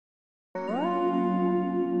Flu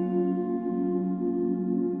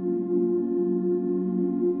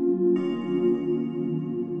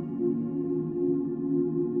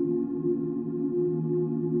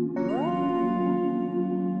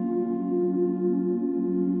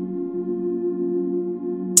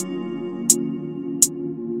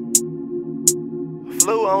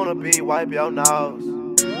on the beat, wipe your nose.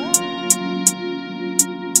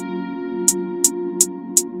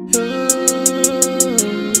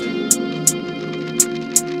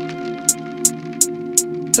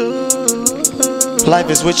 Life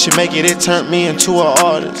is what you make it, it turned me into an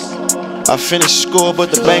artist. I finished school, but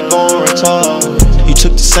the bank gon' retard. You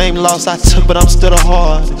took the same loss I took, but I'm still the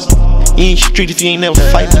hardest. You ain't street if you ain't never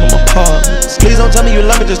fight for my partners. Please don't tell me you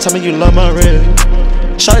love me, just tell me you love my real.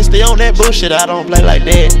 Shawty stay on that bullshit, I don't play like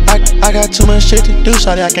that. I got too much shit to do,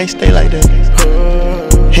 shawty, I can't stay like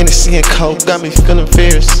that. Hennessy and Coke got me feeling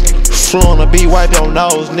fierce. Flu on the beat, wipe your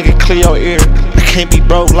nose, nigga clear your ear. I can't be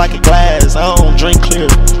broke like a glass, I don't drink clear.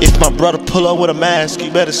 If my brother pull up with a mask,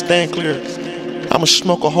 you better stand clear. I'ma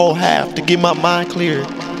smoke a whole half to get my mind clear.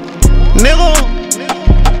 Nigga,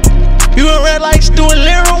 you in red lights doing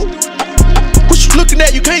lyrical? What you looking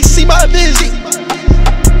at, you can't see my vision.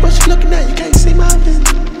 What you looking at, you can't see my vision.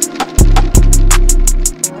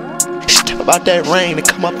 Step about that rain to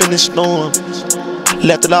come up in this storm.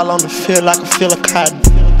 Left it all on the field like a field of cotton.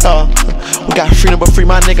 We got freedom but free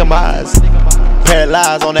my nigga minds.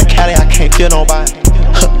 Paralyzed on that Cali, I can't feel nobody.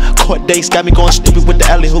 Court dates got me going stupid with the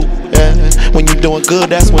alley hoop. Yeah. When you doing good,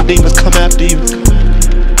 that's when demons come after you.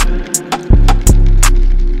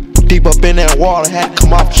 Deep up in that water, had to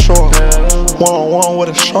come off the shore. One on one with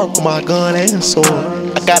a shark with my gun and sword.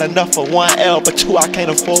 I got enough for 1 L, but 2 I can't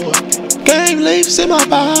afford. Gang leaves in my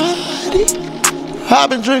body. I've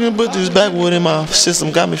been drinking, but this backwood in my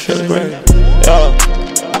system got me feeling great.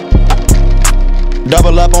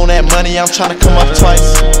 Double up on that money, I'm tryna come up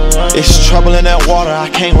twice. It's trouble in that water, I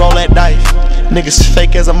can't roll that dice. Niggas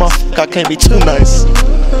fake as a motherfucker, I can't be too nice.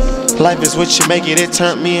 Life is what you make it, it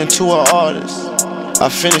turned me into an artist. I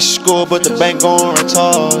finished school, but the bank gon'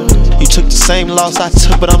 retard. You took the same loss I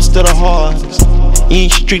took, but I'm still the hardest. You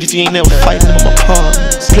ain't street if you ain't never fight for my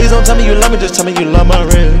partners. Please don't tell me you love me, just tell me you love my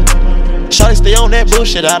real. Shawty stay on that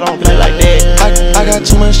bullshit, I don't play like that. I got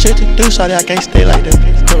too much shit to do, shawty, I can't stay like that.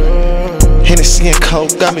 Hennessy and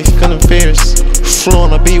Coke got me feeling fierce. Flu on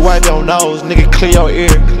the beat, wipe your nose, nigga clear your ear.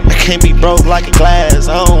 I can't be broke like a glass,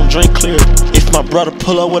 I don't drink clear. If my brother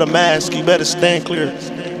pull up with a mask, you better stand clear.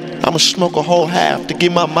 I'ma smoke a whole half to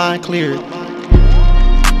get my mind clear.